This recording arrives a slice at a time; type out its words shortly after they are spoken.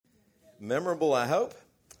Memorable, I hope.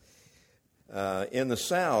 In the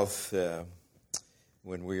South,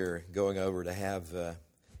 when we were going over to have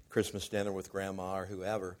Christmas dinner with Grandma or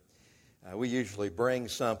whoever, we usually bring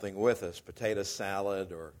something with us, potato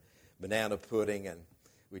salad or banana pudding, and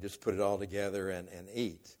we just put it all together and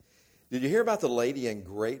eat. Did you hear about the lady in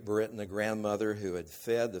Great Britain, a grandmother who had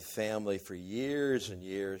fed the family for years and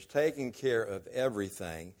years, taking care of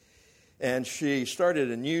everything, and she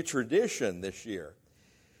started a new tradition this year.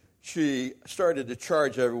 She started to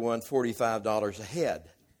charge everyone $45 a head.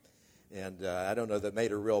 And I don't know that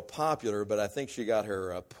made her real popular, but I think she got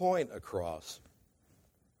her point across.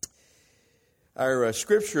 Our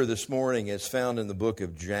scripture this morning is found in the book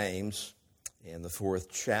of James in the 4th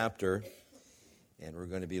chapter. And we're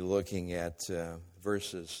going to be looking at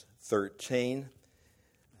verses 13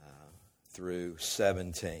 through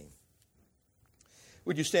 17.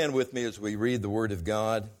 Would you stand with me as we read the Word of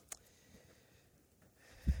God?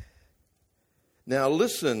 Now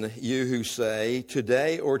listen, you who say,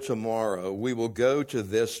 today or tomorrow we will go to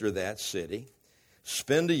this or that city,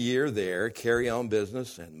 spend a year there, carry on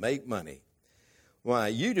business, and make money. Why,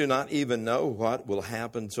 you do not even know what will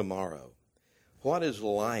happen tomorrow. What is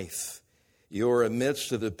life? You're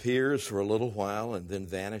amidst it appears for a little while and then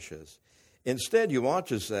vanishes. Instead, you ought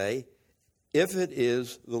to say, if it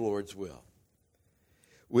is the Lord's will.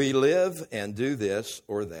 We live and do this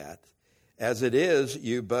or that. As it is,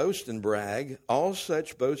 you boast and brag. All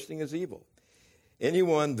such boasting is evil.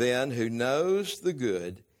 Anyone then who knows the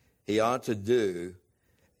good he ought to do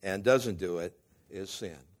and doesn't do it is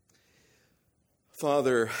sin.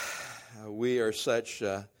 Father, we are such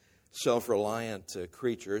self-reliant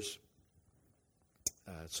creatures.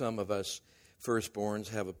 Some of us firstborns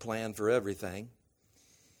have a plan for everything.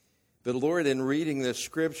 But Lord, in reading this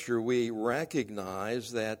scripture, we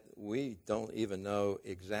recognize that we don't even know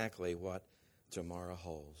exactly what tomorrow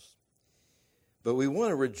holds. But we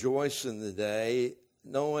want to rejoice in the day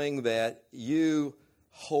knowing that you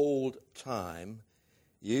hold time.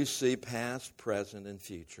 You see past, present, and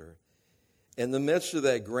future. In the midst of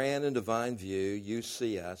that grand and divine view, you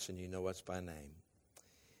see us and you know us by name.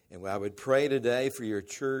 And I would pray today for your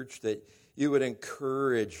church that you would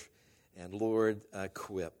encourage and, Lord,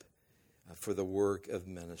 equip for the work of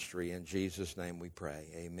ministry. In Jesus' name we pray.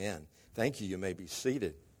 Amen. Thank you. You may be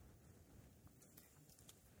seated.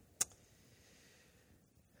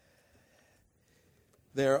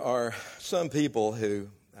 There are some people who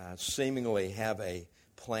seemingly have a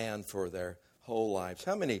plan for their whole lives.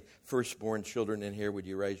 How many firstborn children in here would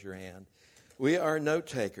you raise your hand? We are note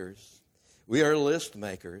takers. We are list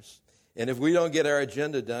makers. And if we don't get our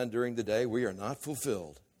agenda done during the day, we are not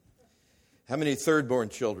fulfilled. How many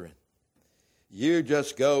thirdborn children? You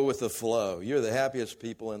just go with the flow. You're the happiest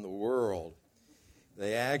people in the world.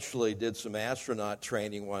 They actually did some astronaut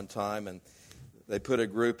training one time, and they put a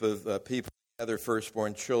group of people, other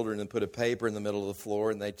firstborn children, and put a paper in the middle of the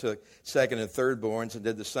floor, and they took second and thirdborns and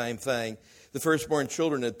did the same thing. The firstborn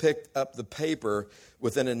children had picked up the paper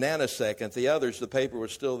within a nanosecond. The others, the paper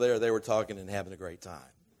was still there. They were talking and having a great time.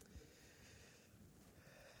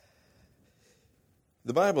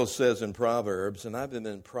 The Bible says in Proverbs, and I've been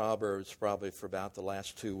in Proverbs probably for about the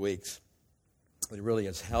last 2 weeks. It really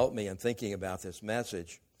has helped me in thinking about this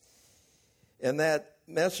message. And that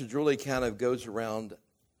message really kind of goes around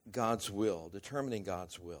God's will, determining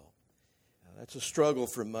God's will. That's a struggle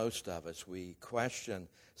for most of us. We question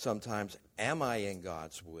sometimes, am I in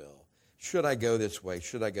God's will? Should I go this way?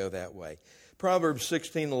 Should I go that way? Proverbs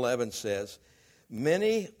 16:11 says,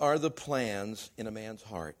 many are the plans in a man's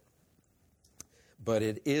heart, but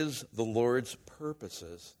it is the Lord's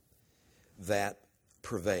purposes that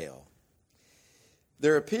prevail.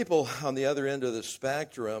 There are people on the other end of the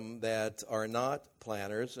spectrum that are not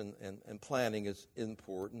planners, and planning is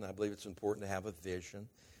important. I believe it's important to have a vision.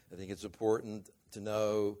 I think it's important to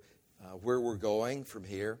know where we're going from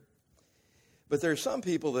here. But there are some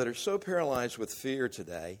people that are so paralyzed with fear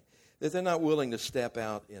today that they're not willing to step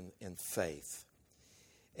out in faith.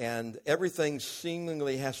 And everything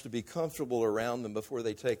seemingly has to be comfortable around them before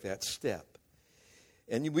they take that step.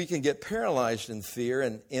 And we can get paralyzed in fear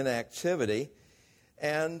and inactivity.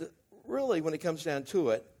 And really, when it comes down to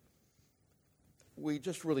it, we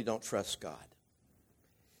just really don't trust God.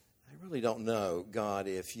 I really don't know, God,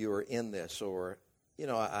 if you're in this, or,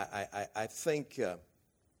 I think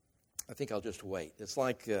I'll just wait. It's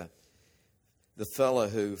like the fellow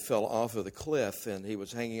who fell off of the cliff, and he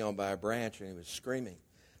was hanging on by a branch, and he was screaming,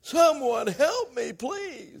 someone help me,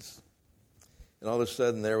 please. And all of a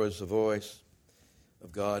sudden, there was a voice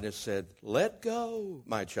of God that said, let go,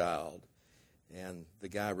 my child. And the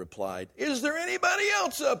guy replied, is there anybody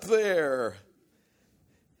else up there?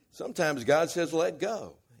 Sometimes God says, let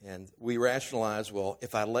go. And we rationalize, well,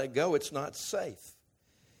 if I let go, it's not safe.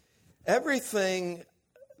 Everything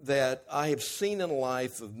that I have seen in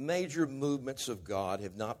life of major movements of God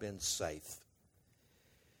have not been safe.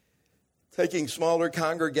 Taking smaller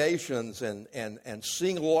congregations and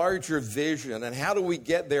seeing larger vision. And how do we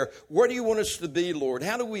get there? Where do you want us to be, Lord?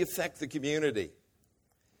 How do we affect the community?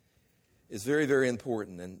 It's very, very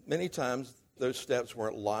important. And many times those steps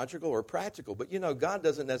weren't logical or practical. But, God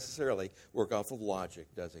doesn't necessarily work off of logic,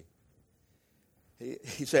 does he?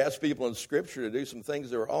 He's asked people in Scripture to do some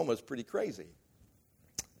things that are almost pretty crazy.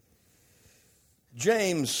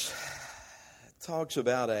 James talks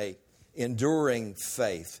about a enduring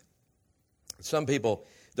faith. Some people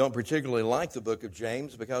don't particularly like the book of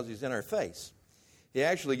James because he's in our face. He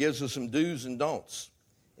actually gives us some do's and don'ts.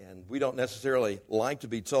 And we don't necessarily like to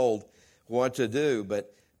be told what to do,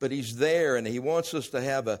 but he's there, and he wants us to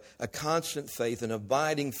have a constant faith, an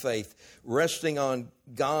abiding faith, resting on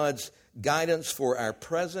God's guidance for our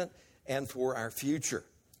present and for our future.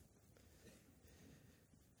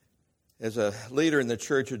 As a leader in the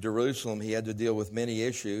Church of Jerusalem, he had to deal with many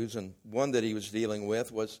issues, and one that he was dealing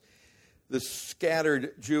with was the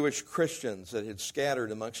scattered Jewish Christians that had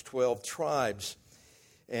scattered amongst 12 tribes.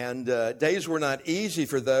 And days were not easy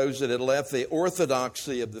for those that had left the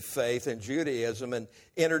orthodoxy of the faith and Judaism and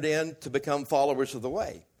entered in to become followers of the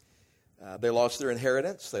way. They lost their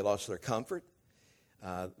inheritance, they lost their comfort,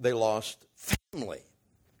 they lost family.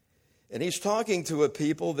 And he's talking to a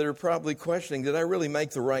people that are probably questioning, did I really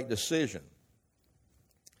make the right decision?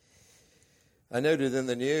 I noted in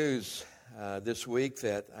the news this week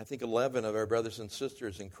that I think 11 of our brothers and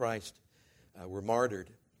sisters in Christ were martyred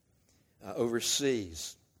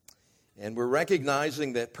overseas. And we're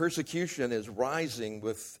recognizing that persecution is rising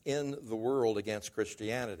within the world against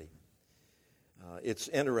Christianity. It's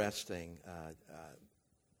interesting.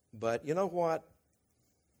 But you know what?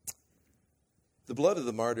 The blood of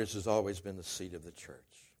the martyrs has always been the seed of the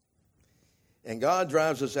church. And God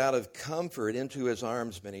drives us out of comfort into his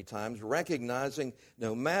arms many times, recognizing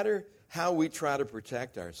no matter how we try to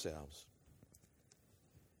protect ourselves,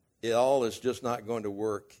 it all is just not going to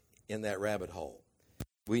work in that rabbit hole.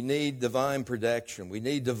 We need divine protection. We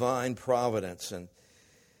need divine providence.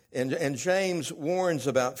 And James warns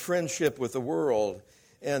about friendship with the world.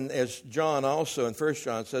 And as John also in 1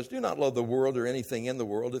 John says, do not love the world or anything in the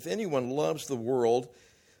world. If anyone loves the world,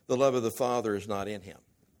 the love of the Father is not in him.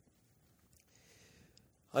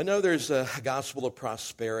 I know there's a gospel of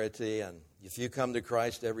prosperity, and if you come to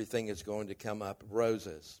Christ, everything is going to come up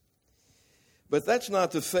roses. But that's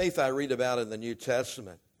not the faith I read about in the New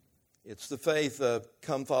Testament. It's the faith of,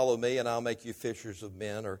 come follow me and I'll make you fishers of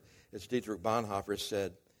men. Or as Dietrich Bonhoeffer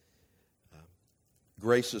said,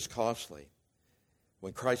 grace is costly.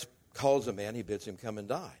 When Christ calls a man, he bids him come and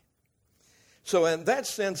die. So in that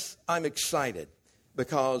sense, I'm excited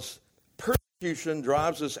because persecution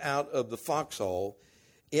drives us out of the foxhole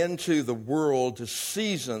into the world to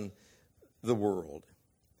season the world.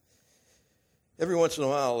 Every once in a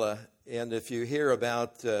while, and if you hear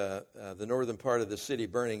about the northern part of the city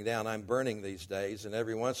burning down, I'm burning these days, and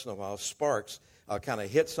every once in a while, sparks, I'll kind of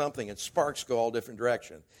hit something and sparks go all different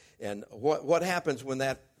direction. And what happens when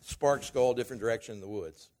that sparks go all different direction in the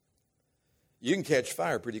woods? You can catch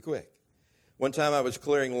fire pretty quick. One time I was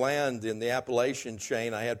clearing land in the Appalachian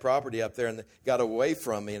chain. I had property up there and it got away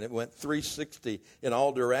from me and it went 360 in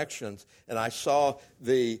all directions. And I saw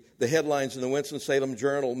the headlines in the Winston-Salem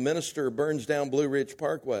Journal, Minister burns down Blue Ridge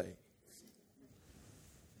Parkway.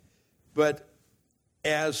 But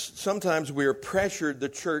as sometimes we are pressured, the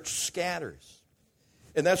church scatters.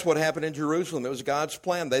 And that's what happened in Jerusalem. It was God's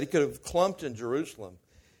plan. They could have clumped in Jerusalem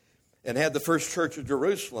and had the first church of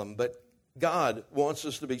Jerusalem. But God wants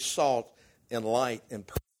us to be salt and light and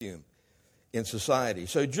perfume in society.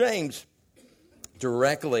 So James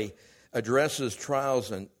directly addresses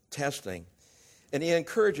trials and testing. And he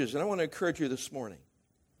encourages, and I want to encourage you this morning.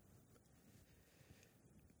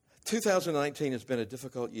 2019 has been a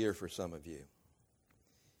difficult year for some of you.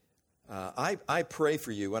 I pray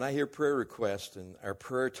for you. When I hear prayer requests and our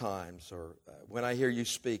prayer times, or when I hear you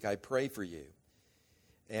speak, I pray for you.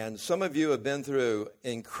 And some of you have been through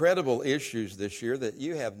incredible issues this year that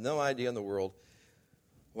you have no idea in the world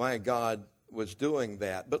why God was doing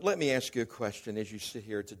that. But let me ask you a question as you sit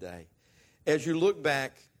here today. As you look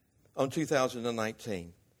back on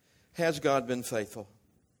 2019, has God been faithful?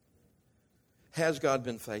 Has God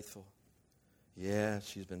been faithful? Yes,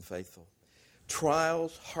 he's been faithful.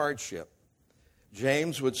 Trials, hardship,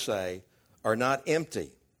 James would say, are not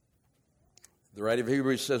empty. The writer of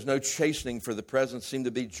Hebrews says, no chastening for the present seem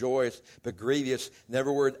to be joyous, but grievous.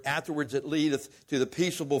 Neverward, afterwards it leadeth to the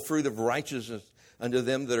peaceable fruit of righteousness unto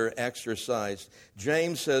them that are exercised.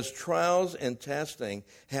 James says, trials and testing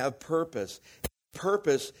have purpose.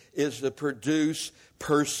 Purpose is to produce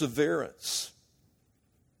perseverance.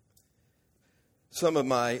 Some of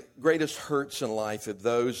my greatest hurts in life are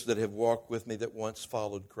those that have walked with me that once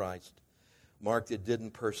followed Christ. Mark, that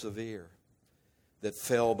didn't persevere, that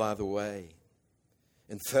fell by the way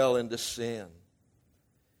and fell into sin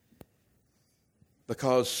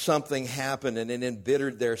because something happened and it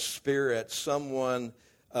embittered their spirit. Someone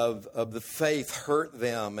of the faith hurt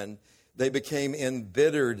them and they became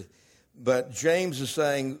embittered. But James is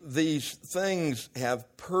saying these things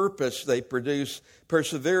have purpose. They produce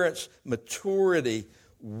perseverance, maturity,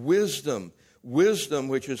 wisdom. Wisdom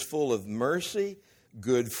which is full of mercy,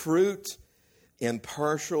 good fruit,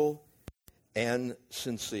 impartial, and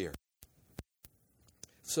sincere.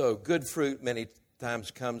 So good fruit many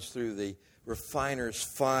times comes through the refiner's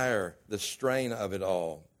fire, the strain of it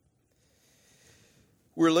all.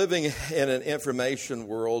 We're living in an information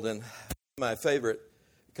world, and my favorite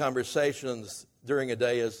conversations during a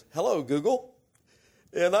day is, hello, Google.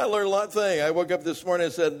 And I learned a lot of things. I woke up this morning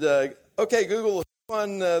and said, okay, Google, who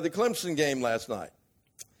won the Clemson game last night?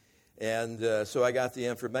 And so I got the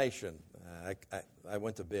information. I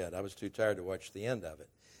went to bed. I was too tired to watch the end of it.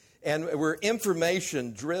 And we're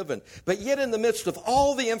information driven. But yet in the midst of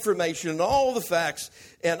all the information and all the facts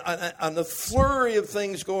and on the flurry of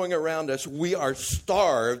things going around us, we are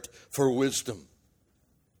starved for wisdom.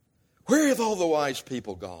 Where have all the wise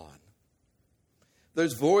people gone?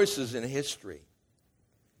 Those voices in history.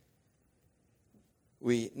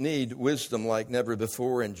 We need wisdom like never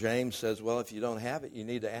before. And James says, well, if you don't have it, you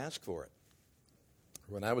need to ask for it.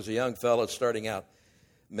 When I was a young fellow starting out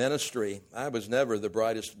ministry, I was never the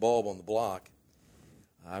brightest bulb on the block.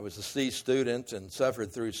 I was a C student and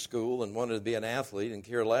suffered through school and wanted to be an athlete and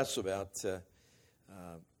care less about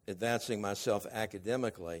advancing myself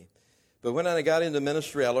academically. But when I got into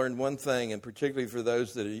ministry, I learned one thing, and particularly for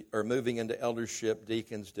those that are moving into eldership,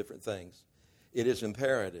 deacons, different things. It is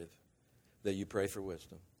imperative that you pray for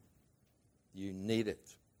wisdom. You need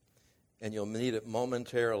it. And you'll need it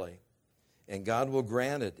momentarily. And God will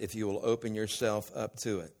grant it if you will open yourself up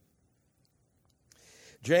to it.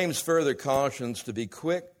 James further cautions to be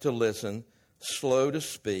quick to listen, slow to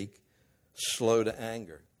speak, slow to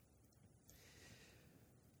anger.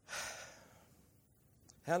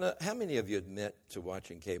 How many of you admit to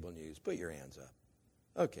watching cable news? Put your hands up.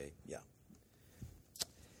 Okay, yeah.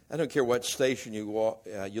 I don't care what station you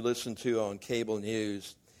listen to on cable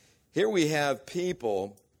news. Here we have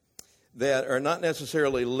people that are not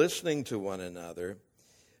necessarily listening to one another,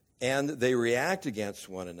 and they react against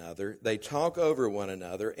one another. They talk over one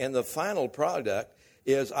another, and the final product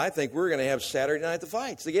is, I think we're going to have Saturday Night the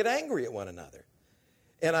Fights. They get angry at one another.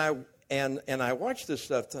 And I watch this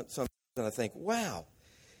stuff sometimes, and I think, wow,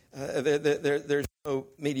 there's no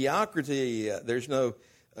mediocrity, there's no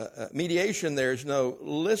mediation, there's no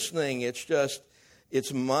listening.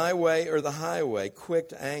 It's my way or the highway, quick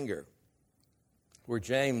to anger. Where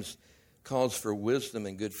James calls for wisdom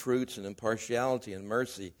and good fruits and impartiality and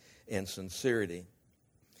mercy and sincerity.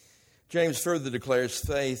 James further declares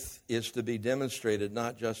faith is to be demonstrated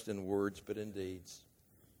not just in words but in deeds.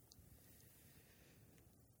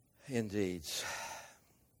 In deeds.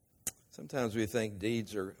 Sometimes we think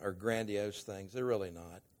deeds are grandiose things. They're really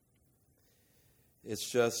not.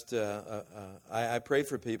 It's just, I pray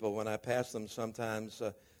for people when I pass them sometimes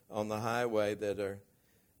on the highway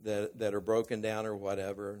that are broken down or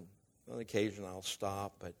whatever. On occasion I'll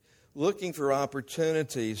stop, but looking for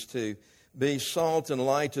opportunities to be salt and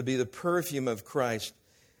light, to be the perfume of Christ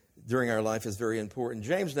during our life is very important.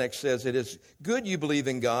 James next says, it is good you believe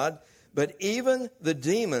in God, but even the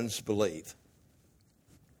demons believe.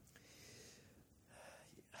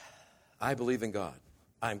 I believe in God.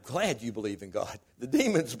 I'm glad you believe in God. The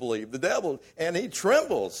demons believe, the devil, and he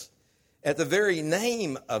trembles at the very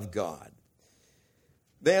name of God.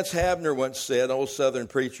 Vance Havner once said, old Southern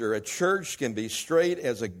preacher, a church can be straight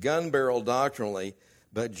as a gun barrel doctrinally,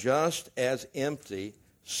 but just as empty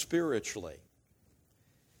spiritually.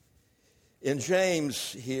 In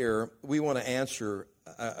James here, we want to answer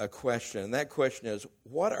a question, and that question is,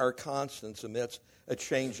 what are constants amidst a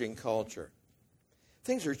changing culture?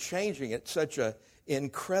 Things are changing at such an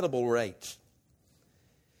incredible rate.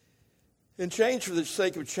 And change for the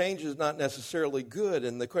sake of change is not necessarily good.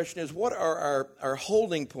 And the question is, what are our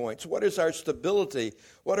holding points? What is our stability?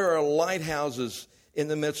 What are our lighthouses in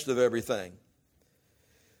the midst of everything?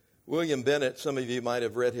 William Bennett, some of you might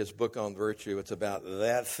have read his book on virtue. It's about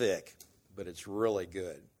that thick. but it's really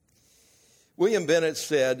good. William Bennett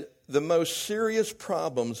said, "The most serious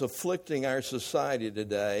problems afflicting our society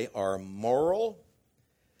today are moral,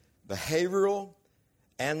 behavioral,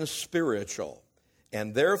 and spiritual,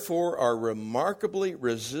 and therefore are remarkably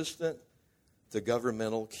resistant to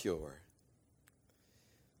governmental cure."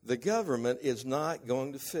 The government is not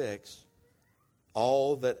going to fix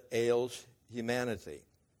all that ails humanity.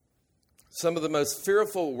 Some of the most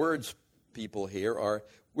fearful words people hear are,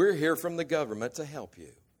 "We're here from the government to help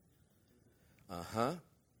you."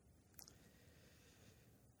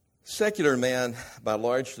 Secular man, by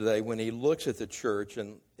large today, when he looks at the church,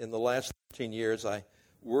 and in the last 13 years, I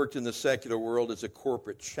worked in the secular world as a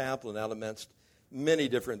corporate chaplain out amongst many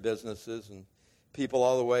different businesses and people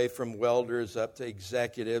all the way from welders up to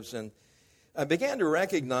executives. And I began to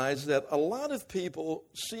recognize that a lot of people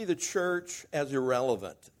see the church as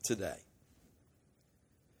irrelevant today.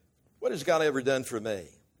 What has God ever done for me?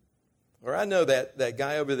 Or I know that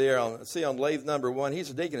guy over there on lathe number 1,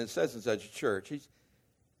 he's a deacon in such and such a church.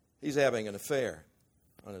 He's having an affair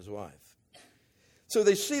on his wife. So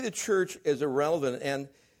they see the church as irrelevant and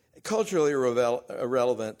culturally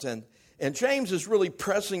irrelevant. And James is really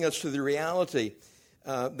pressing us to the reality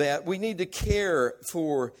that we need to care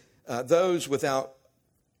for those without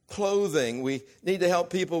clothing. We need to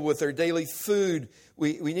help people with their daily food.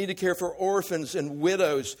 We need to care for orphans and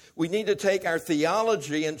widows. We need to take our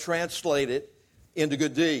theology and translate it into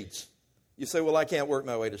good deeds. You say, "Well, I can't work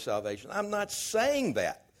my way to salvation." I'm not saying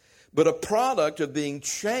that. But a product of being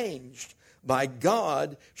changed by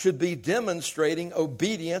God should be demonstrating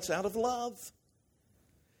obedience out of love.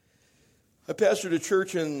 I pastored a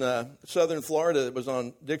church in southern Florida that was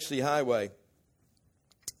on Dixie Highway.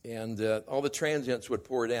 And all the transients would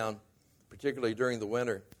pour down, particularly during the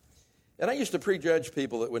winter. And I used to prejudge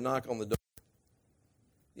people that would knock on the door.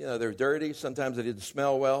 You know, they're dirty. Sometimes they didn't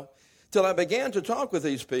smell well. Till I began to talk with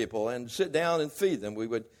these people and sit down and feed them. We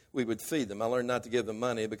would feed them. I learned not to give them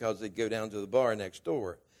money because they'd go down to the bar next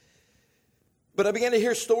door. But I began to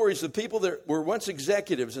hear stories of people that were once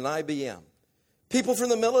executives in IBM. People from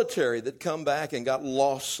the military that come back and got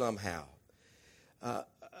lost somehow.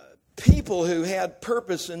 People who had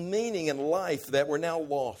purpose and meaning in life that were now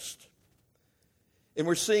lost. And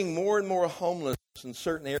we're seeing more and more homelessness in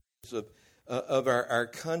certain areas of our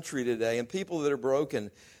country today, and people that are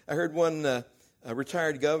broken. I heard one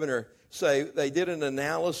retired governor say they did an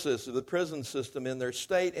analysis of the prison system in their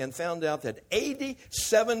state and found out that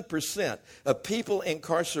 87% of people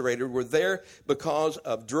incarcerated were there because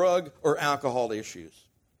of drug or alcohol issues.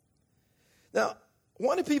 Now,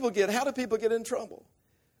 how do people get in trouble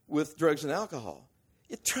with drugs and alcohol?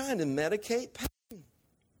 You're trying to medicate pain.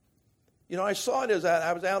 You know, I saw it as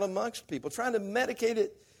I was out amongst people, trying to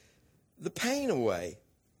medicate the pain away.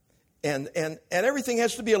 And everything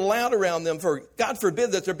has to be allowed around them for, God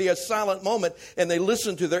forbid, that there be a silent moment and they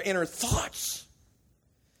listen to their inner thoughts.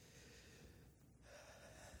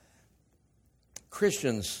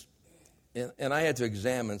 Christians, and I had to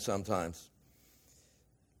examine sometimes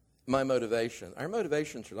my motivation. Our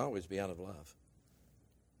motivation should always be out of love.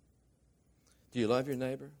 Do you love your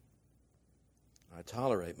neighbor? I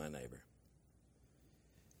tolerate my neighbor.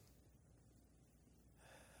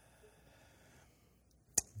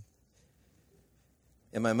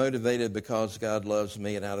 Am I motivated because God loves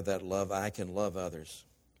me, and out of that love I can love others?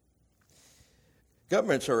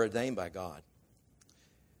 Governments are ordained by God.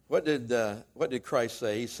 What did Christ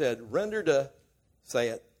say? He said, "Render to," say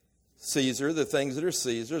it, "Caesar the things that are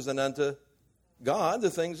Caesar's, and unto God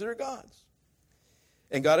the things that are God's."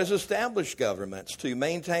 And God has established governments to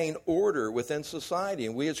maintain order within society.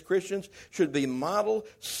 And we as Christians should be model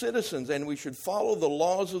citizens, and we should follow the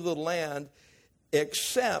laws of the land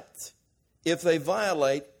except if they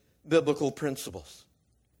violate biblical principles.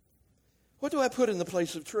 What do I put in the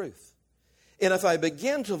place of truth? And if I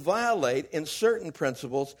begin to violate in certain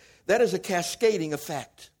principles, that is a cascading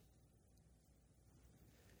effect.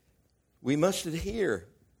 We must adhere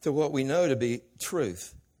to what we know to be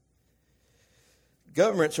truth.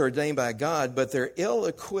 Governments are ordained by God, but they're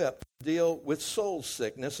ill-equipped to deal with soul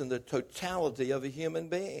sickness and the totality of a human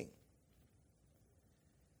being.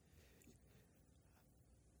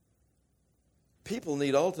 People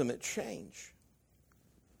need ultimate change.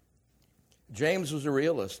 James was a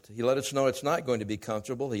realist. He let us know it's not going to be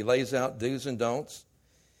comfortable. He lays out do's and don'ts.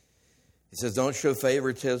 He says, don't show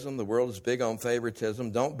favoritism. The world is big on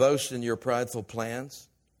favoritism. Don't boast in your prideful plans.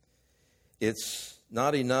 It's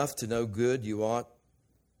not enough to know good. You ought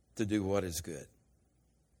to do what is good.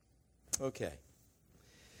 Okay.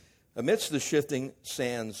 Amidst the shifting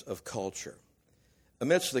sands of culture,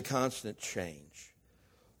 amidst the constant change,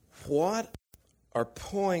 what are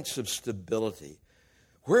points of stability.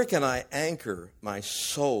 Where can I anchor my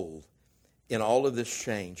soul in all of this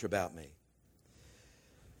change about me?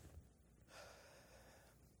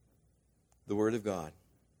 The Word of God.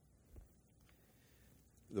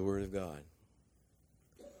 The Word of God.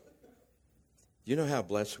 Do you know how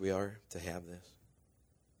blessed we are to have this?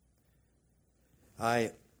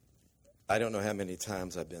 I don't know how many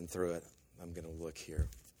times I've been through it. I'm going to look here.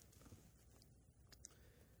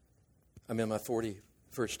 I'm in my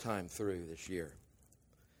 41st time through this year.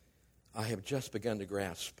 I have just begun to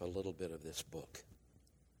grasp a little bit of this book.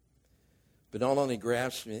 But not only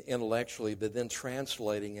grasping it intellectually, but then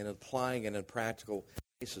translating and applying it in practical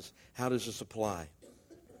cases. How does this apply?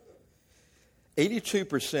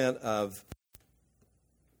 82% of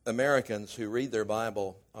Americans who read their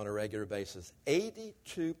Bible on a regular basis,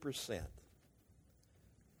 82%,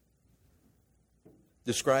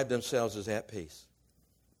 describe themselves as at peace.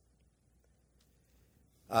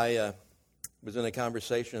 I was in a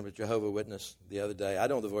conversation with Jehovah's Witness the other day. I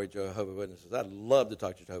don't avoid Jehovah's Witnesses. I'd love to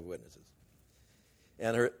talk to Jehovah's Witnesses.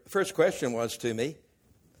 And her first question was to me,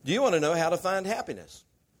 do you want to know how to find happiness?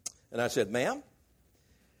 And I said, ma'am,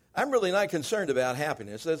 I'm really not concerned about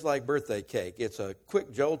happiness. That's like birthday cake. It's a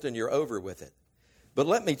quick jolt and you're over with it. But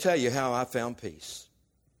let me tell you how I found peace.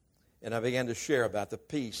 And I began to share about the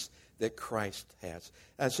peace that Christ has.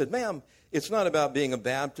 I said, ma'am, it's not about being a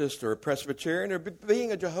Baptist or a Presbyterian or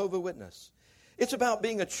being a Jehovah's Witness. It's about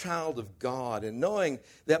being a child of God and knowing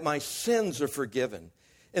that my sins are forgiven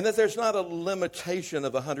and that there's not a limitation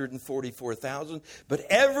of 144,000, but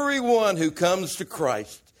everyone who comes to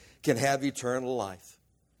Christ can have eternal life.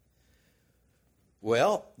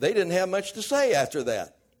 Well, they didn't have much to say after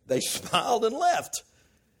that. They smiled and left.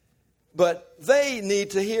 But they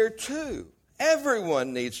need to hear too.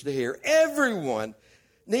 Everyone needs to hear. Everyone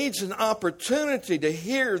needs an opportunity to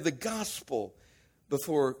hear the gospel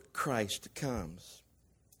before Christ comes.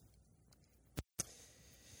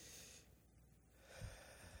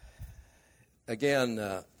 Again,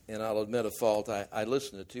 and I'll admit a fault, I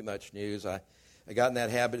listened to too much news. I got in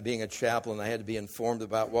that habit of being a chaplain. I had to be informed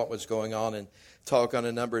about what was going on and talk on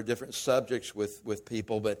a number of different subjects with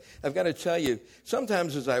people. But I've got to tell you,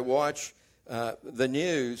 sometimes as I watch the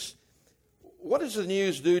news, what does the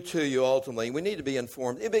news do to you ultimately? We need to be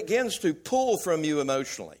informed. It begins to pull from you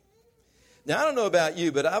emotionally. Now, I don't know about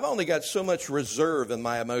you, but I've only got so much reserve in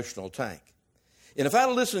my emotional tank. And if I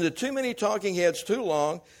listen to too many talking heads too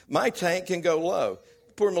long, my tank can go low.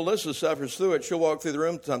 Poor Melissa suffers through it. She'll walk through the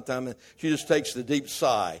room sometime and she just takes the deep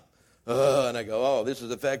sigh. And I go, oh, this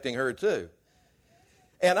is affecting her too.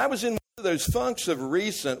 And I was in one of those funks of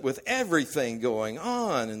recent with everything going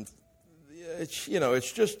on. And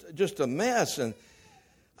it's just a mess. And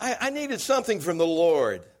I needed something from the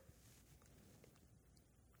Lord.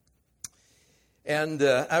 And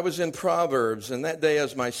I was in Proverbs, and that day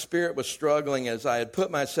as my spirit was struggling, as I had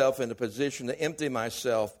put myself in a position to empty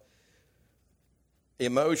myself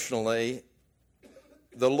emotionally,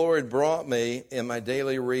 the Lord brought me in my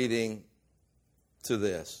daily reading to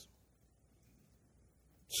this.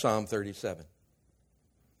 Psalm 37.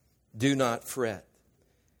 Do not fret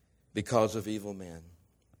because of evil men,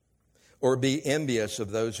 or be envious of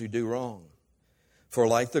those who do wrong. For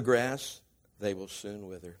like the grass, they will soon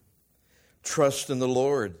wither. Trust in the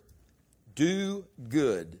Lord. Do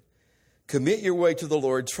good. Commit your way to the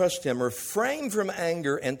Lord. Trust Him. Refrain from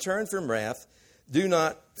anger and turn from wrath. Do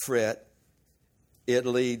not fret. It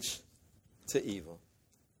leads to evil.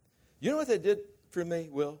 You know what that did for me,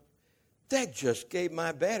 Will? That just gave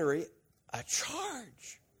my battery a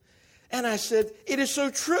charge. And I said, it is so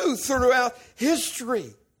true throughout history.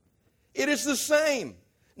 It is the same.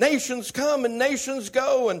 Nations come and nations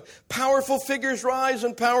go, and powerful figures rise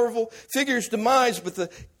and powerful figures demise, but the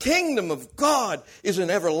kingdom of God is an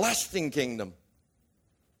everlasting kingdom.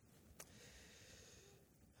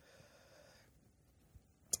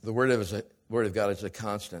 The Word of God is a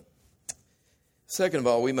constant. Second of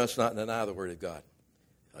all, we must not deny the Word of God.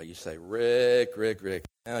 You say, Rick,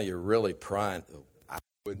 now you're really prying. I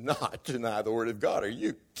would not deny the Word of God. Are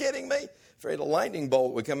you kidding me? Afraid a lightning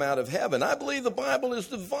bolt would come out of heaven. I believe the Bible is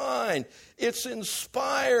divine. It's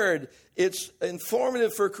inspired. It's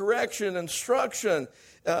informative for correction, instruction.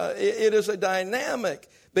 It is a dynamic.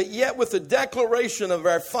 But yet with the declaration of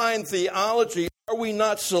our fine theology, are we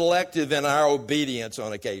not selective in our obedience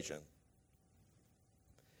on occasion?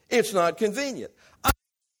 It's not convenient.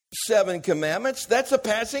 7 commandments, that's a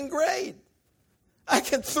passing grade. I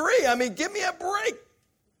can 3. Give me a break.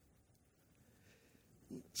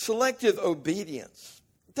 Selective obedience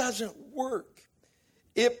doesn't work.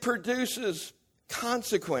 It produces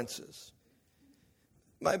consequences.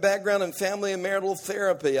 my background in family and marital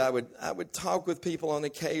therapy, I would talk with people on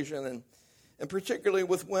occasion, and particularly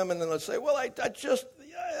with women, and I'd say, well, I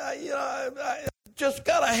just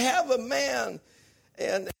got to have a man.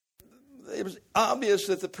 And it was obvious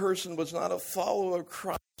that the person was not a follower of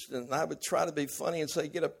Christ. And I would try to be funny and say,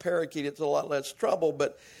 get a parakeet, it's a lot less trouble.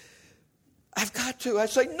 But I've got to. I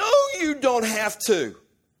say, no, you don't have to.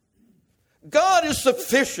 God is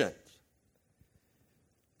sufficient.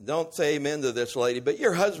 Don't say amen to this, lady, but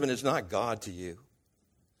your husband is not God to you.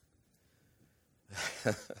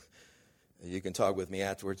 You can talk with me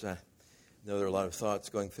afterwards. I know there are a lot of thoughts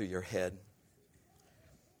going through your head.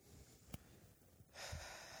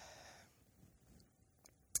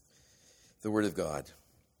 The Word of God.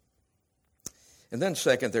 And then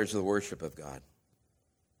second, there's the worship of God.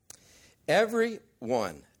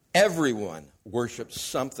 Everyone worships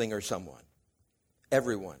something or someone.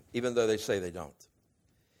 Everyone, even though they say they don't.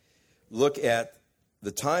 Look at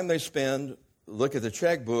the time they spend, look at the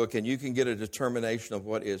checkbook, and you can get a determination of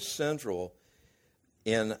what is central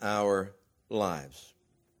in our lives.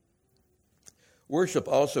 Worship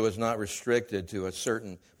also is not restricted to a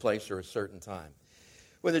certain place or a certain time.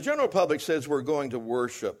 When the general public says we're going to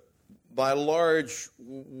worship, by large,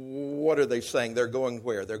 what are they saying? They're going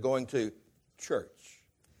where? They're going to church.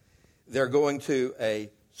 They're going to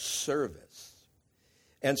a service.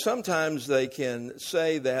 And sometimes they can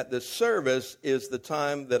say that the service is the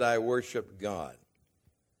time that I worship God.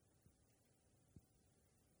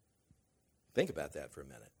 Think about that for a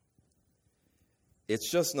minute.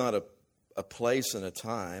 It's just not a place and a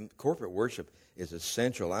time. Corporate worship is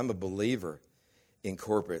essential. I'm a believer in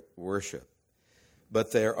corporate worship.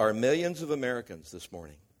 But there are millions of Americans this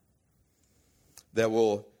morning that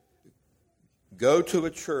will go to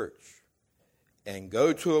a church and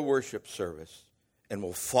go to a worship service and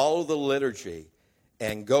will follow the liturgy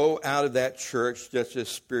and go out of that church just as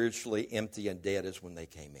spiritually empty and dead as when they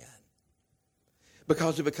came in.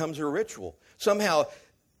 Because it becomes a ritual. Somehow,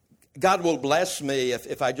 God will bless me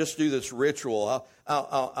if I just do this ritual.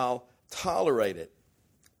 I'll tolerate it.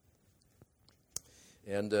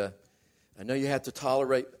 And I know you have to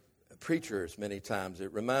tolerate preachers many times.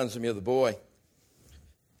 It reminds me of the boy.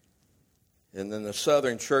 And in the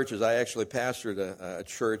southern churches, I actually pastored a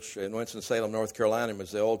church in Winston-Salem, North Carolina. It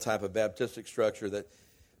was the old type of Baptistic structure that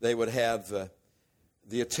they would have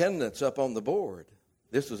the attendance up on the board.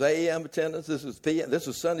 This was AM attendance, this was PM, this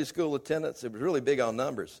was Sunday school attendance. It was really big on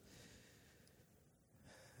numbers.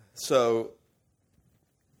 So,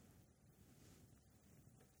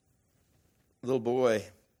 little boy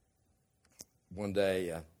one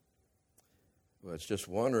day was just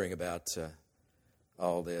wondering about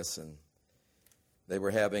all this, and they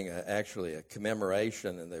were having actually a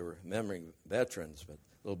commemoration, and they were remembering veterans. But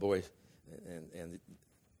little boy and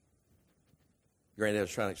granddad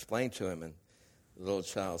was trying to explain to him, and the little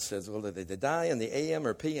child says, well, did they die in the AM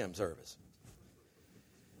or PM service?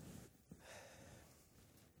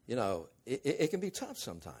 You know, it can be tough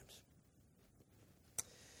sometimes.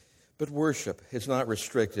 But worship is not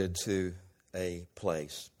restricted to a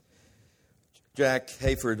place. Jack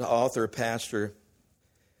Hayford, author, pastor,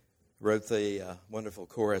 wrote the wonderful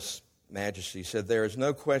chorus, Majesty, said, there is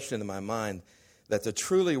no question in my mind that the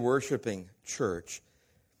truly worshiping church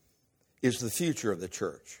is the future of the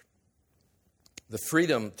church. The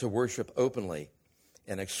freedom to worship openly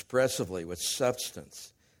and expressively with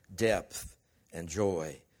substance, depth, and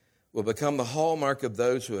joy will become the hallmark of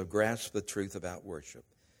those who have grasped the truth about worship,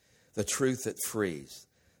 the truth that frees,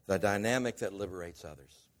 the dynamic that liberates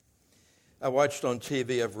others. I watched on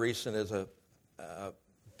TV of recent as a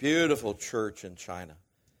beautiful church in China,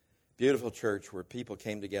 beautiful church where people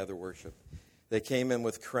came together to worship. They came in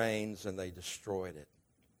with cranes and they destroyed it.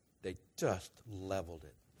 They just leveled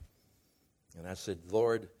it. And I said,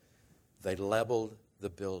 Lord, they leveled the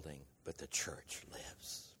building, but the church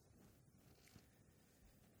lives.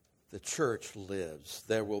 The church lives.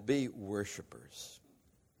 There will be worshipers.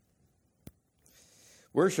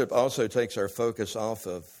 Worship also takes our focus off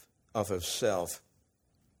of self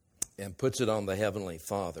and puts it on the Heavenly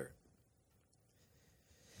Father.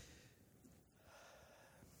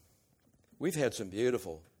 We've had some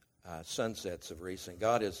beautiful sunsets of recent.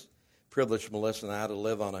 God has privileged Melissa and I to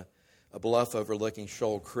live on a bluff overlooking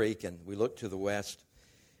Shoal Creek, and we looked to the west.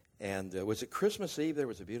 And was it Christmas Eve? There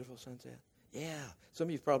was a beautiful sunset. Yeah, some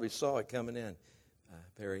of you probably saw it coming in,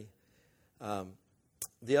 Perry.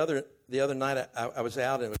 The other night I was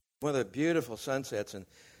out, and it was one of the beautiful sunsets, and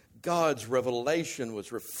God's revelation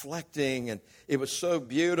was reflecting, and it was so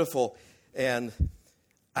beautiful. And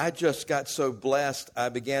I just got so blessed, I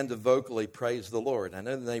began to vocally praise the Lord. I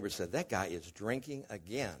know the neighbor said, that guy is drinking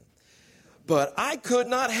again. But I could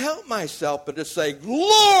not help myself but to say,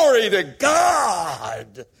 glory to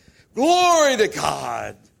God! Glory to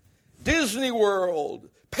God! Disney World,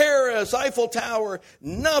 Paris, Eiffel Tower,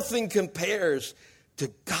 nothing compares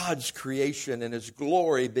to God's creation and His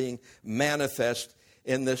glory being manifest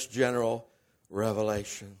in this general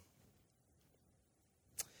revelation.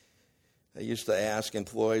 I used to ask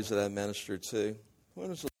employees that I ministered to, when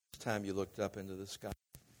was the last time you looked up into the sky?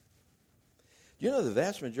 You know, the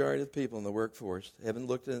vast majority of the people in the workforce haven't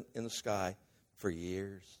looked in the sky for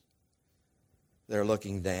years. They're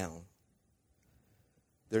looking down.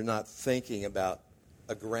 They're not thinking about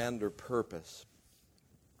a grander purpose.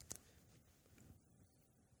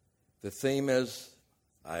 The theme is,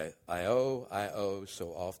 I owe, so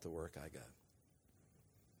off to work I go.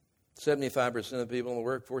 75% of the people in the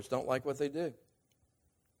workforce don't like what they do.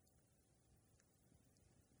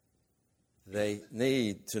 They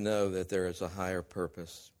need to know that there is a higher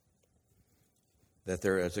purpose, that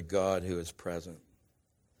there is a God who is present.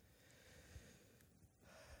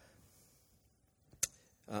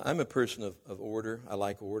 I'm a person of order. I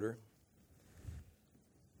like order.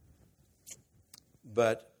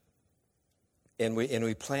 But, and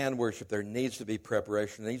we plan worship, there needs to be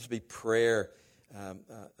preparation. There needs to be prayer.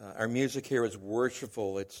 Our music here is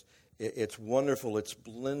worshipful. It's wonderful. It's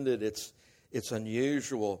blended. It's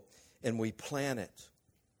unusual. And we plan it.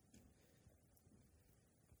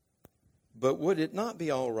 But would it not be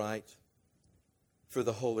all right for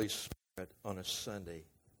the Holy Spirit on a Sunday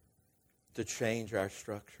to change our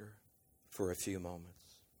structure for a few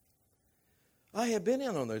moments? I have been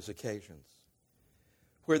in on those occasions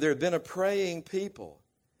where there have been a praying people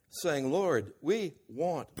saying, Lord, we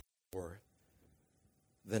want more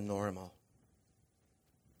than normal.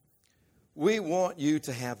 We want you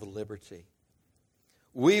to have liberty.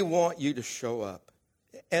 We want you to show up.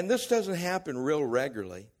 And this doesn't happen real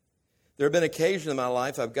regularly. There have been occasions in my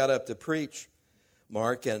life I've got up to preach,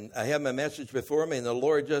 Mark, and I have my message before me, and the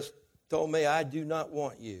Lord just told me, I do not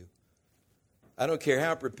want you. I don't care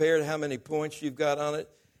how prepared, how many points you've got on it,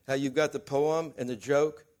 how you've got the poem and the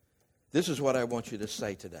joke. This is what I want you to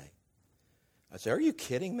say today. I say, are you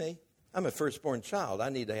kidding me? I'm a firstborn child. I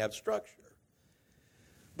need to have structure.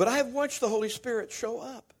 But I have watched the Holy Spirit show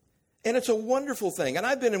up. And it's a wonderful thing. And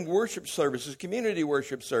I've been in worship services, community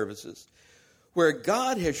worship services, where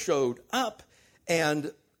God has showed up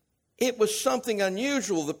and it was something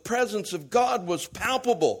unusual. The presence of God was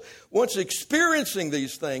palpable. Once experiencing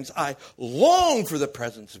these things, I long for the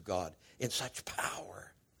presence of God in such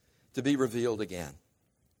power to be revealed again.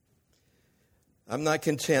 I'm not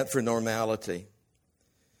content for normality.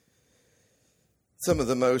 Some of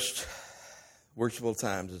the most worshipful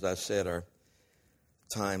times, as I said, are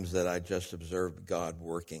times that I just observed God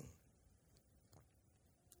working.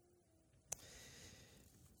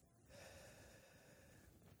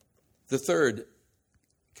 The third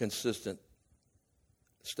consistent,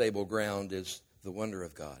 stable ground is the wonder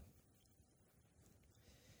of God.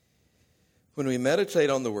 When we meditate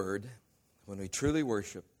on the Word, when we truly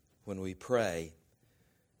worship, when we pray,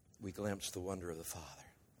 we glimpse the wonder of the Father.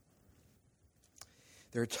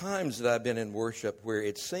 There are times that I've been in worship where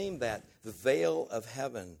it seemed that the veil of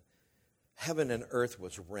heaven and earth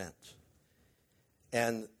was rent.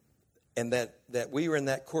 And that we were in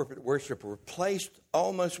that corporate worship were placed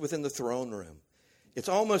almost within the throne room. It's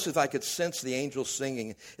almost as if I could sense the angels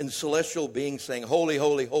singing and the celestial beings saying, holy,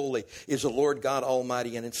 holy, holy is the Lord God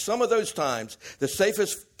Almighty. And in some of those times, the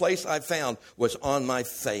safest place I found was on my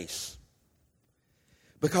face.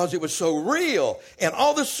 Because it was so real, and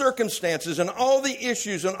all the circumstances and all the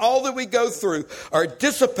issues and all that we go through are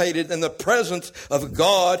dissipated in the presence of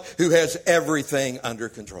God who has everything under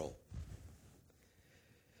control.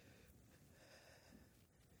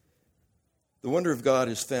 The wonder of God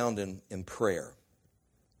is found in prayer.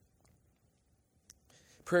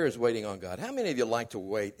 Prayer is waiting on God. How many of you like to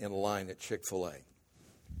wait in line at Chick-fil-A?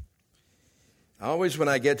 Always when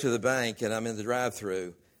I get to the bank and I'm in the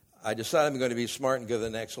drive-thru, I decide I'm going to be smart and go to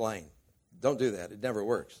the next lane. Don't do that. It never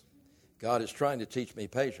works. God is trying to teach me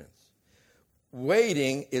patience.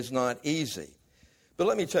 Waiting is not easy. But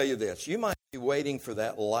let me tell you this. You might be waiting for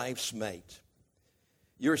that life's mate.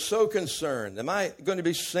 You're so concerned. Am I going to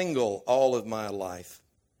be single all of my life?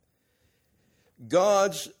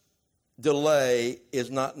 God's delay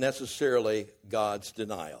is not necessarily God's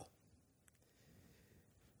denial.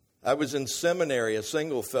 I was in seminary, a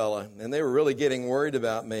single fella, and they were really getting worried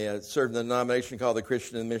about me. I served in a denomination called the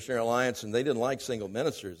Christian and Missionary Alliance, and they didn't like single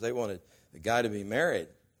ministers. They wanted the guy to be married.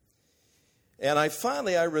 And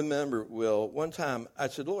I remember, Will, one time I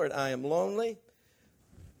said, Lord, I am lonely,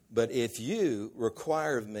 but if you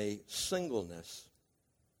require of me singleness,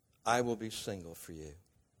 I will be single for you.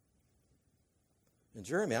 And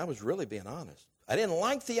Jeremy, I was really being honest. I didn't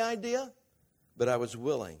like the idea, but I was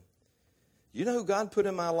willing. You know who God put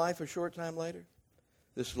in my life a short time later?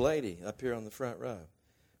 This lady up here on the front row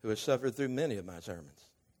who has suffered through many of my sermons.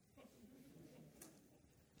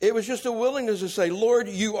 It was just a willingness to say, Lord,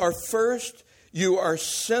 you are first, you are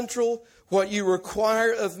central. What you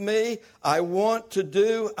require of me, I want to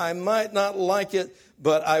do. I might not like it,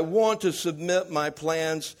 but I want to submit my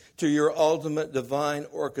plans to your ultimate divine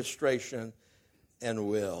orchestration and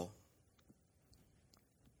will.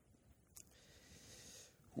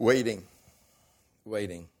 Waiting.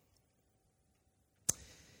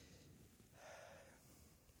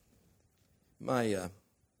 My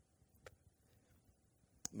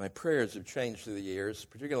prayers have changed through the years,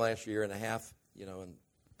 particularly last year and a half, in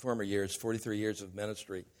former years, 43 years of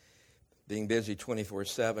ministry, being busy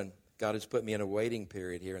 24/7. God has put me in a waiting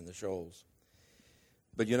period here in the Shoals.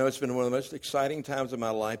 But it's been one of the most exciting times of my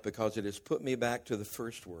life because it has put me back to the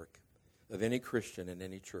first work of any Christian in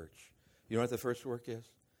any church. You know what the first work is?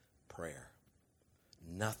 Prayer.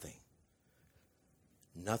 Nothing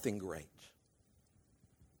great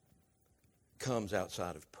comes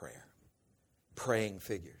outside of prayer. Praying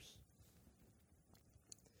figures.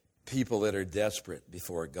 People that are desperate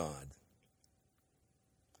before God.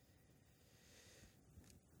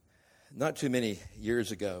 Not too many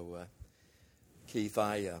years ago, Keith,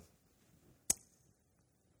 I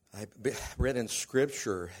read in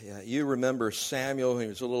Scripture, you remember Samuel when he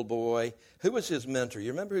was a little boy. Who was his mentor?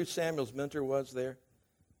 You remember who Samuel's mentor was there?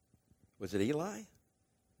 Was it Eli?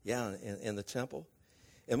 Yeah, in the temple.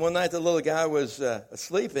 And one night the little guy was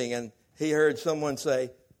sleeping and he heard someone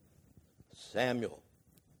say, Samuel.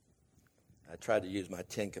 I tried to use my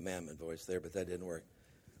Ten Commandment voice there, but that didn't work.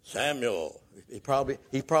 Samuel. He probably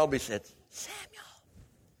said, Samuel.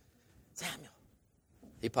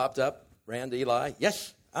 He popped up, ran to Eli.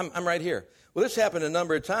 Yes, I'm right here. Well, this happened a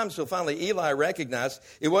number of times, so finally Eli recognized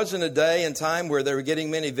it wasn't a day and time where they were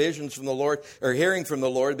getting many visions from the Lord or hearing from the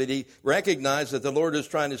Lord, but he recognized that the Lord was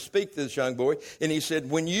trying to speak to this young boy, and he said,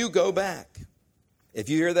 when you go back, if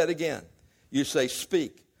you hear that again, you say,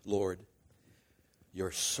 speak, Lord,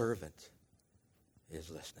 your servant is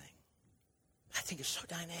listening. I think it's so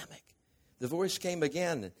dynamic. The voice came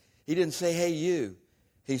again. He didn't say, hey, you.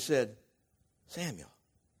 He said, Samuel,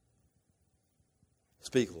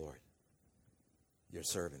 speak, Lord. Your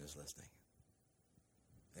servant is listening.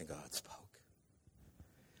 And God spoke.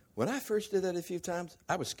 When I first did that a few times,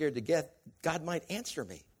 I was scared to God might answer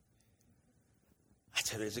me. I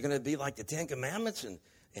said, is it going to be like the Ten Commandments? And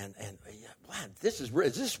wow,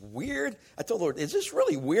 is this weird? I told the Lord, is this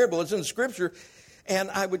really weird? Well, it's in Scripture. And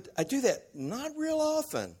I do that not real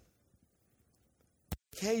often.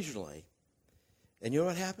 Occasionally. And you know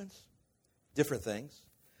what happens? Different things.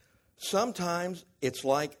 Sometimes it's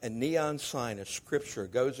like a neon sign of Scripture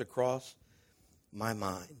goes across my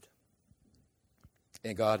mind.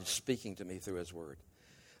 And God is speaking to me through His Word.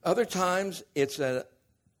 Other times it's an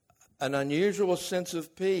unusual sense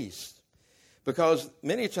of peace. Because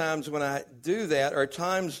many times when I do that are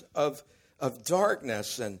times of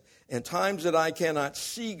darkness and times that I cannot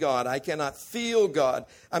see God. I cannot feel God.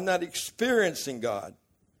 I'm not experiencing God.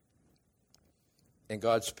 And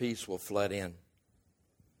God's peace will flood in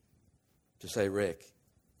to say, Rick,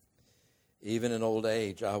 even in old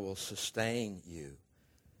age, I will sustain you.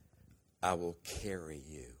 I will carry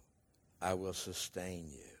you. I will sustain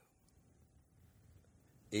you.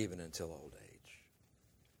 Even until old age.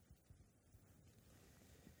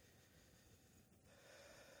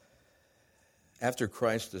 After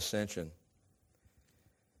Christ's ascension,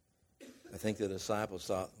 I think the disciples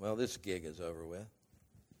thought, well, this gig is over with.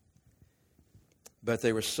 But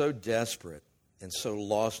they were so desperate and so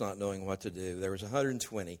lost, not knowing what to do. There was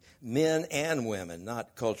 120 men and women,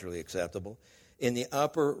 not culturally acceptable, in the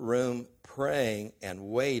upper room praying and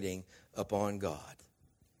waiting upon God.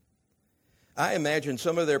 I imagine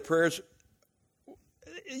some of their prayers,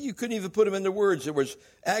 you couldn't even put them into words. There was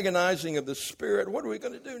agonizing of the Spirit. What are we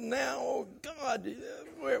going to do now? Oh, God,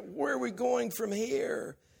 where are we going from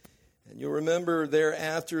here? And you'll remember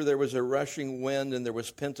thereafter there was a rushing wind and there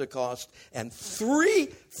was Pentecost, and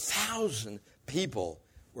 3,000 people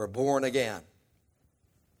were born again.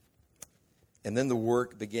 And then the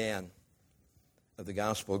work began of the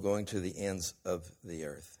gospel going to the ends of the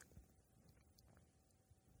earth.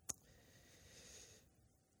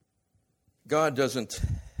 God doesn't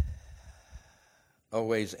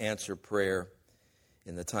always answer prayer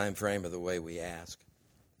in the time frame or the way we ask.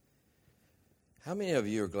 How many of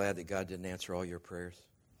you are glad that God didn't answer all your prayers?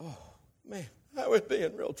 Oh, man, I would be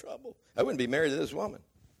in real trouble. I wouldn't be married to this woman.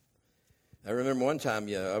 I remember one time,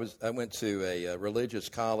 I went to a religious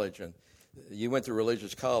college, and you went to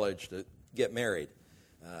religious college to get married.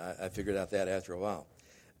 I figured out that after a while.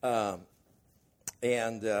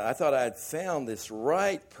 And I thought I had found this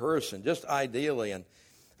right person, just ideally. And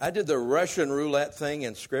I did the Russian roulette thing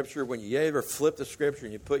in Scripture. When you ever flip the Scripture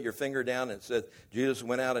and you put your finger down and it said Judas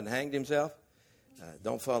went out and hanged himself?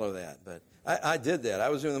 Don't follow that. But I did that. I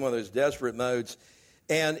was in one of those desperate modes.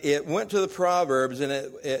 And it went to the Proverbs, and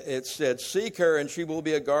it said, seek her, and she will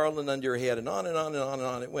be a garland under your head. And on and on and on and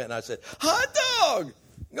on it went. And I said, hot dog!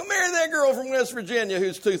 Go marry that girl from West Virginia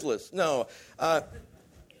who's toothless. No.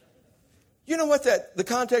 You know what the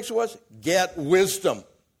context was? Get wisdom.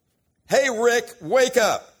 Hey, Rick, wake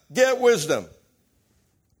up. Get wisdom.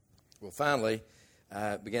 Well, finally,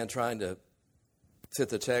 I began trying to fit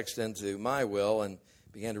the text into my will and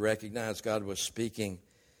began to recognize God was speaking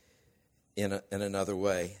in another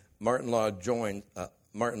way. Martin Lloyd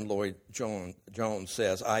Jones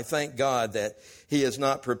says, I thank God that he is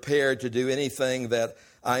not prepared to do anything that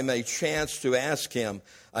I may chance to ask him.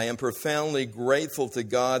 I am profoundly grateful to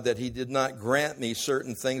God that he did not grant me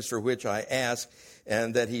certain things for which I ask,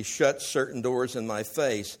 and that he shut certain doors in my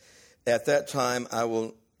face. At that time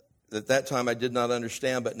I did not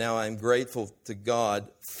understand, but now I am grateful to God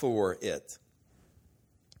for it.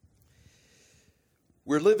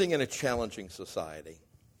 We're living in a challenging society.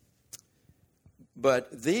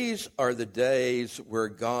 But these are the days where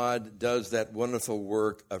God does that wonderful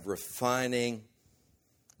work of refining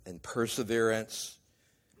and perseverance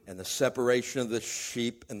and the separation of the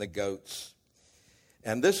sheep and the goats.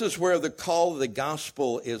 And this is where the call of the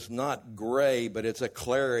gospel is not gray, but it's a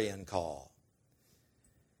clarion call.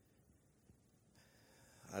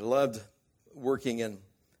 I loved working in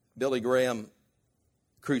Billy Graham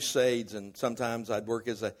crusades, and sometimes I'd work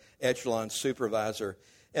as an echelon supervisor.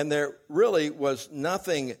 And there really was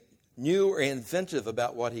nothing new or inventive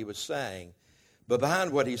about what he was saying. But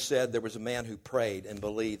behind what he said, there was a man who prayed and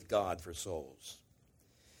believed God for souls.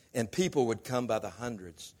 And people would come by the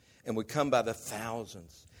hundreds and would come by the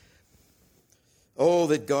thousands. Oh,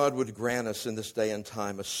 that God would grant us in this day and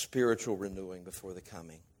time a spiritual renewing before the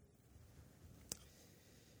coming.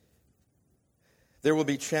 There will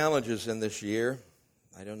be challenges in this year.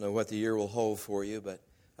 I don't know what the year will hold for you, but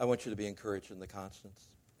I want you to be encouraged in the constants.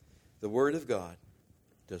 The Word of God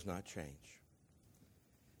does not change.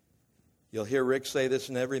 You'll hear Rick say this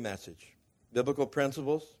in every message. Biblical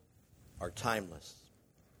principles are timeless.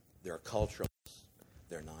 They're cultural.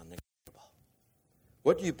 They're non-negotiable.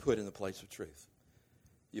 What do you put in the place of truth?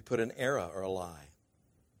 You put an error or a lie.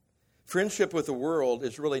 Friendship with the world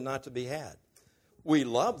is really not to be had. We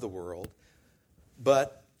love the world,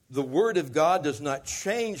 but the Word of God does not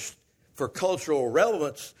change for cultural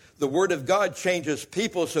relevance. The Word of God changes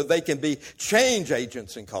people so they can be change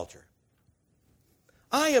agents in culture.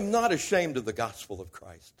 I am not ashamed of the gospel of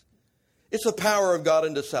Christ. It's the power of God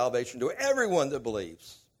unto salvation to everyone that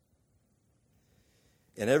believes.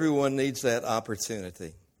 And everyone needs that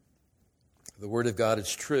opportunity. The Word of God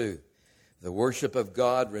is true. The worship of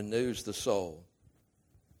God renews the soul.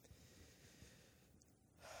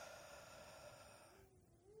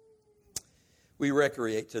 We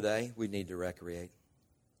recreate today. We need to recreate.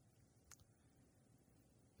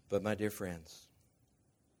 But my dear friends,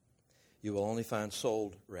 you will only find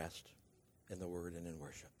soul rest in the Word and in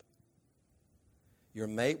worship. Your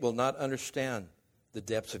mate will not understand the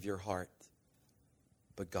depths of your heart,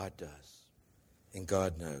 but God does, and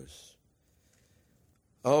God knows.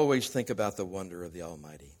 Always think about the wonder of the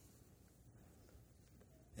Almighty.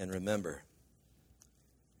 And remember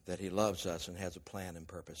that He loves us and has a plan and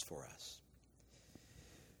purpose for us.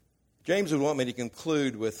 James would want me to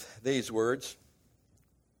conclude with these words.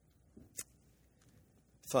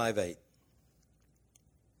 5:8.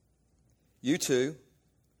 You too,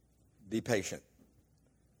 be patient.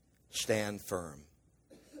 Stand firm,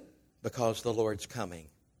 because the Lord's coming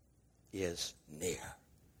is near.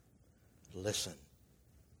 Listen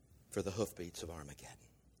for the hoofbeats of Armageddon.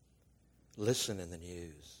 Listen in the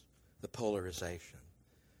news, the polarization.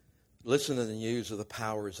 Listen to the news of the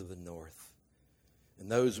powers of the north and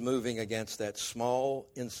those moving against that small,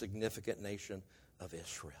 insignificant nation of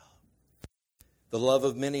Israel. The love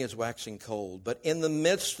of many is waxing cold. But in the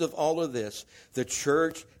midst of all of this, the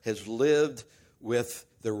church has lived with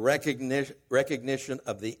the recognition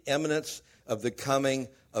of the imminence of the coming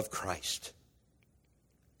of Christ.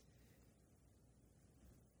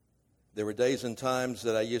 There were days and times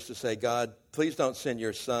that I used to say, God, please don't send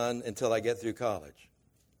your son until I get through college.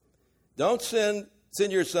 Don't send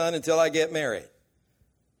your son until I get married,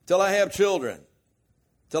 till I have children,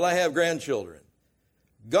 till I have grandchildren.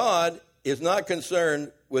 God is not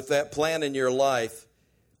concerned with that plan in your life,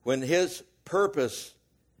 when his purpose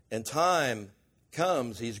and time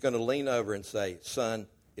comes, he's going to lean over and say, son,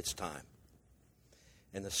 it's time.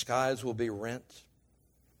 And the skies will be rent,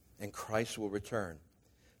 and Christ will return.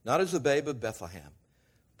 Not as the babe of Bethlehem,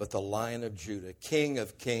 but the Lion of Judah, King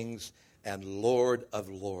of kings and Lord of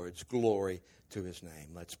lords. Glory to his name.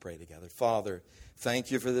 Let's pray together. Father,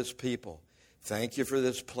 thank you for this people. Thank you for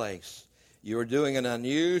this place. You are doing an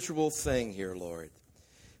unusual thing here, Lord.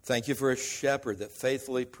 Thank you for a shepherd that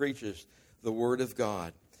faithfully preaches the word of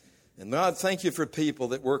God. And God, thank you for people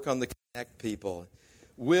that work on the Connect people.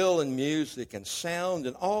 Will and music and sound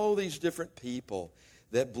and all these different people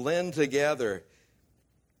that blend together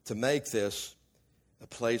to make this a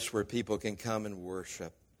place where people can come and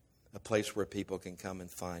worship, a place where people can come and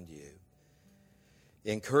find you.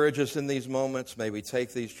 Encourage us in these moments. May we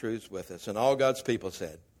take these truths with us. And all God's people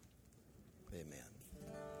said, amen.